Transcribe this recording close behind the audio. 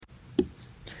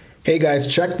Hey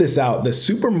guys, check this out. The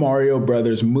Super Mario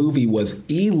Brothers movie was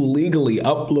illegally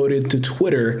uploaded to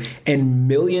Twitter and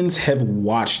millions have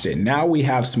watched it. Now we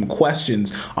have some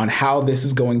questions on how this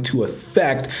is going to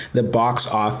affect the box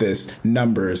office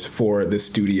numbers for the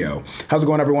studio. How's it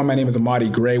going, everyone? My name is Amadi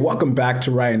Gray. Welcome back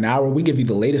to Right Now, where we give you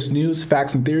the latest news,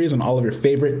 facts, and theories on all of your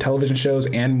favorite television shows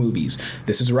and movies.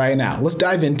 This is Right Now. Let's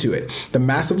dive into it. The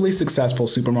massively successful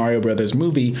Super Mario Brothers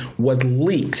movie was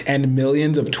leaked and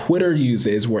millions of Twitter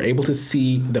users were able to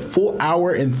see the full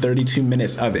hour and 32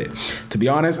 minutes of it. To be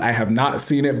honest, I have not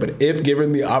seen it, but if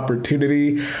given the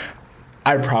opportunity,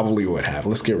 I probably would have.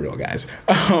 Let's get real, guys.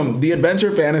 The adventure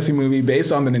fantasy movie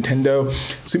based on the Nintendo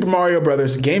Super Mario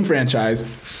Brothers game franchise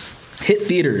hit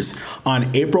theaters on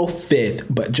April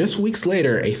 5th, but just weeks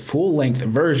later, a full-length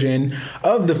version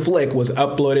of the flick was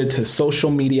uploaded to social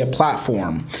media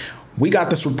platform. We got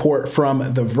this report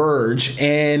from The Verge,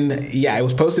 and yeah, it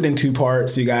was posted in two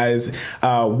parts, you guys.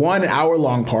 One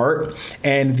hour-long part,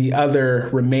 and the other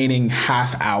remaining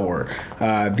half hour.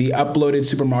 The uploaded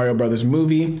Super Mario Brothers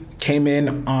movie came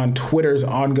in on Twitter's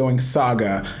ongoing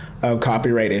saga of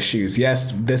copyright issues.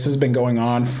 Yes, this has been going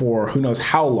on for who knows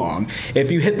how long.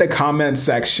 If you hit the comment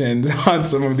sections on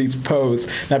some of these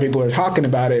posts that people are talking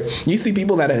about it, you see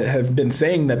people that have been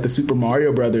saying that the Super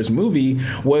Mario Brothers movie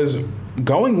was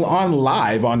going on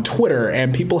live on Twitter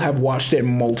and people have watched it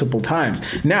multiple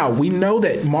times. Now, we know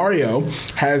that Mario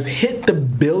has hit the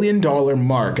 $1 billion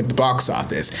mark at the box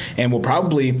office and will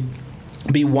probably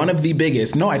be one of the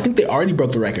biggest. No, I think they already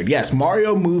broke the record. Yes,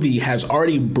 Mario movie has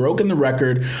already broken the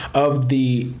record of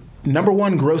the number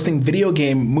one grossing video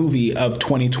game movie of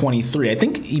 2023. I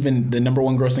think even the number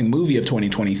one grossing movie of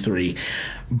 2023.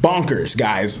 Bonkers,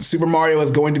 guys. Super Mario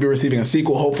is going to be receiving a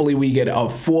sequel. Hopefully we get a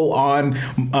full-on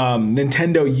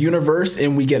Nintendo universe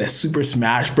and we get a Super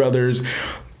Smash Brothers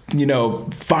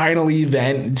final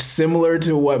event similar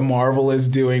to what Marvel is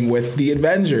doing with the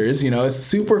Avengers. It's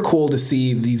super cool to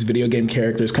see these video game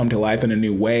characters come to life in a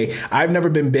new way. I've never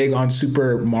been big on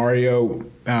Super Mario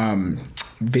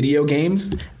video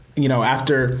games,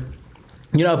 after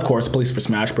of course, Police for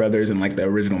Smash Brothers and like the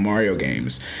original Mario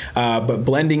games. But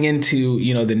blending into,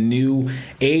 the new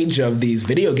age of these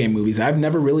video game movies, I've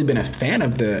never really been a fan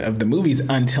of the movies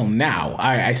until now.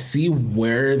 I see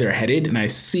where they're headed and I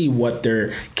see what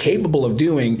they're capable of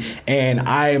doing. And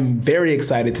I'm very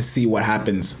excited to see what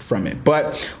happens from it.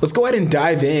 But let's go ahead and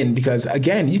dive in because,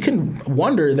 again, you can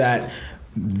wonder that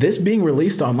this being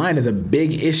released online is a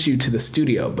big issue to the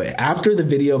studio, but after the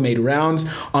video made rounds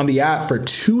on the app for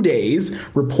 2 days,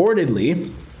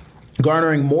 reportedly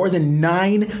garnering more than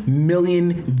 9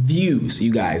 million views,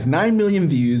 you guys. 9 million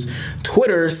views.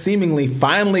 Twitter seemingly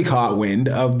finally caught wind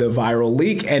of the viral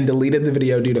leak and deleted the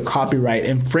video due to copyright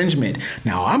infringement.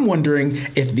 Now, I'm wondering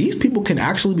if these people can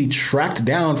actually be tracked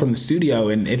down from the studio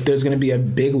and if there's going to be a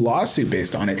big lawsuit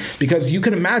based on it, because you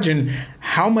can imagine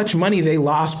how much money they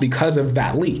lost because of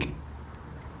that leak.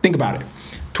 Think about it.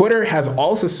 Twitter has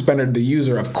also suspended the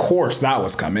user. Of course, that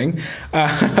was coming,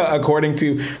 according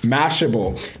to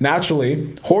Mashable.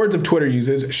 Naturally, hordes of Twitter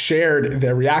users shared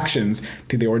their reactions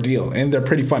to the ordeal, and they're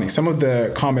pretty funny. Some of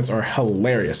the comments are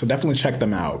hilarious, so definitely check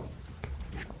them out.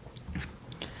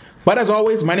 But as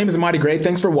always, my name is Amadi Gray.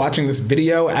 Thanks for watching this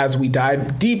video as we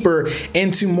dive deeper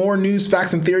into more news,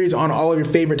 facts, and theories on all of your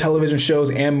favorite television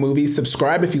shows and movies.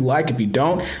 Subscribe if you like. If you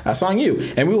don't, that's on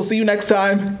you. And we will see you next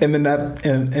time in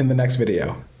the next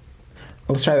video.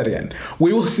 Let's try that again.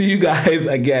 We will see you guys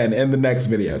again in the next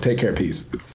video. Take care. Peace.